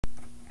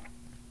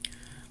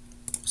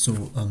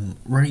So,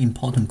 very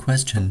important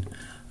question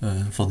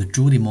for the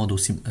Drude model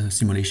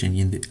simulation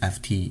in the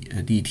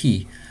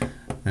FDTD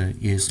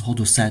is how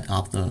to set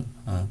up the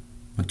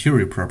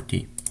material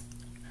property.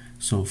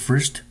 So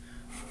first,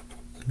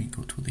 let me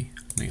go to the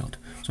layout.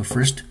 So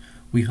first,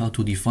 we have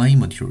to define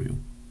material,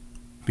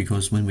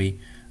 because when we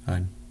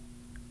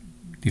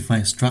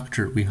define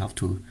structure, we have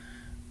to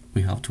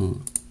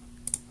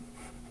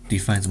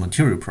define the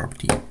material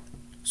property.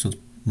 So the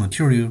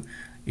material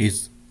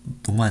is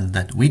the one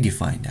that we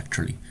defined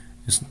actually.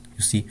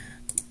 You see,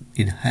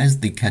 it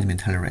has the cadmium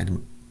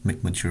telluride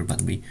material,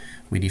 but we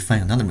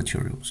define another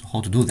material. So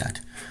how to do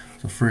that?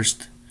 So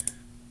first,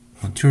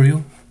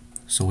 material.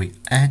 So we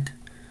add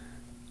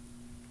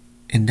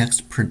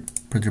index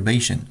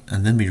perturbation,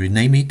 and then we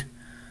rename it.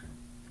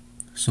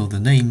 So the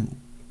name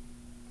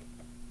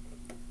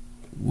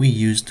we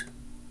used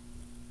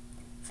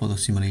for the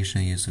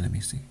simulation is, let me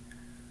see,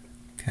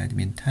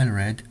 cadmium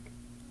telluride.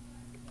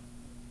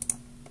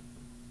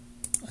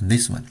 And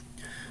this one.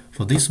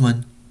 For this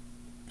one,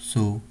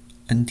 so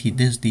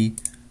anti-density,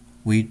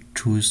 we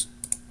choose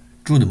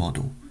Drude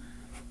model.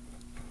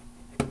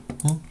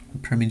 Oh, the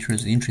parameter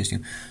is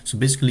interesting. So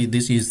basically,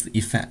 this is the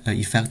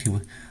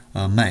effective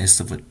mass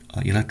of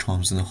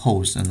electrons and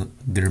holes and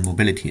their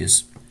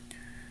mobilities.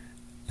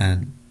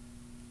 And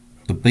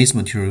the base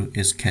material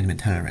is cadmium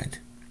telluride.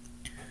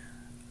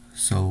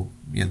 So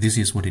yeah, this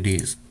is what it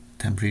is.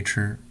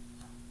 Temperature,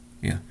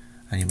 yeah.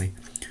 Anyway,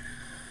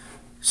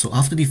 so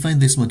after define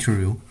this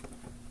material,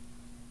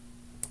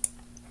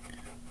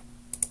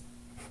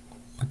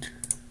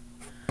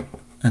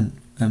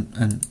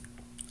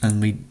 and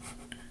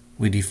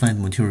we define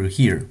the material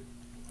here.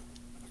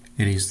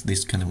 It is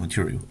this kind of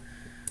material.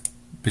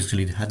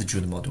 Basically, it has the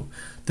Drude model.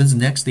 Then the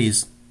next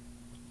is,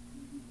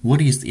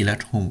 what is the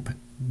electron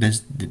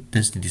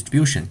density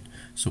distribution?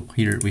 So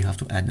here we have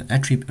to add an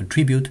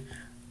attribute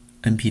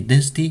NP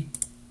density.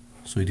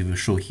 So it will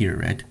show here,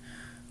 right?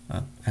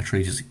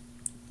 Actually, just,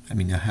 I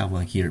mean, I have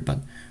one here, but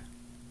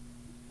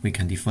we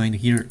can define it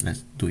here.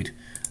 Let's do it.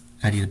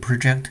 Edit the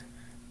project,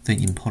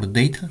 then import the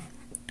data,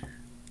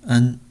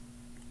 and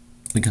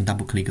we can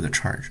double click the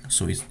charge.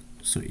 So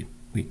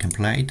we can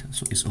apply it.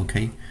 So it's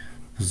okay.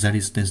 So that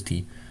is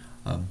density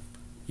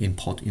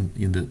import in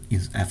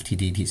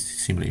FDTD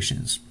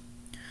simulations.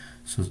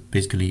 So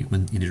basically,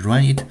 when it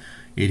run it,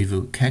 it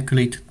will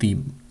calculate the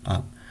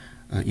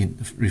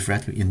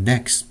refractive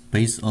index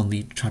based on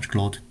the charge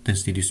cloud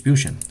density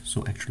distribution.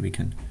 So actually, we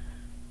can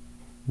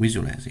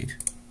visualize it.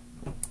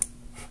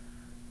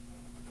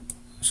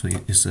 So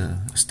it is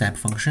a step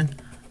function.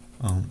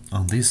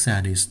 On this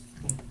side is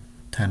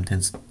 10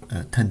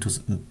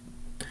 to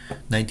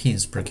 19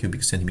 per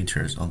cubic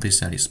centimeters. On this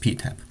side is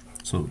p-tab.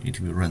 So it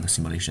will run the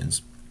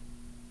simulations.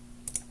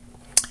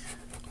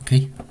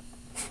 Okay.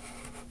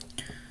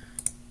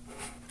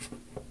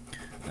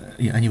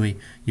 Yeah, anyway,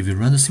 if we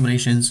run the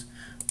simulations,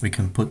 we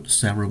can put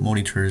several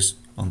monitors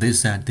on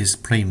this side. This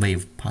plane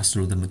wave pass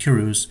through the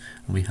materials,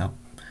 and we have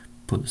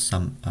put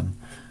some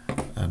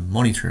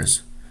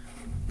monitors.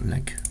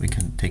 Like, we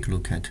can take a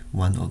look at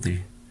one of the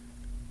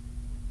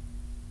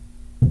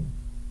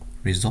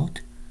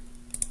result.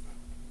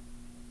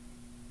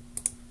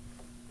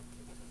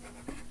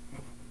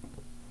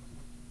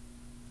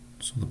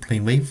 So the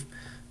plane wave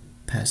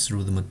pass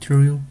through the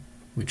material,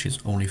 which is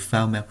only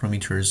 5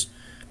 micrometers,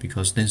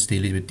 because density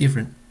is a little bit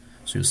different.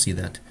 So you see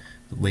that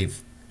the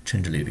wave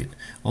change a little bit.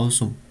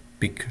 Also,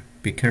 be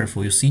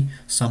careful. You see,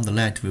 some of the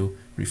light will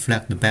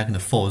reflect back and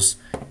forth,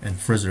 and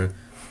further,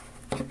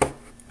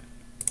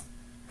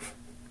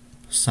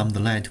 some of the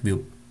light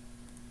will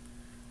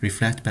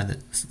reflect by the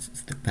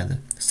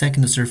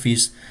second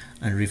surface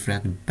and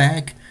reflect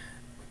back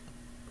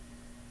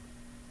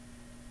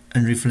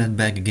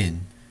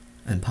again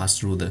and pass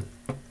through the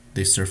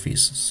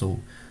surface. So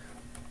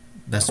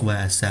that's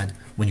why I said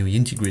when you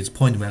integrate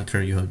point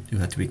vector, you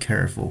have to be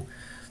careful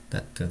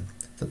that the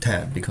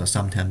tab, because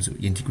sometimes you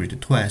integrate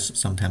it twice,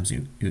 sometimes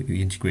you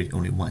integrate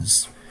only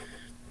once.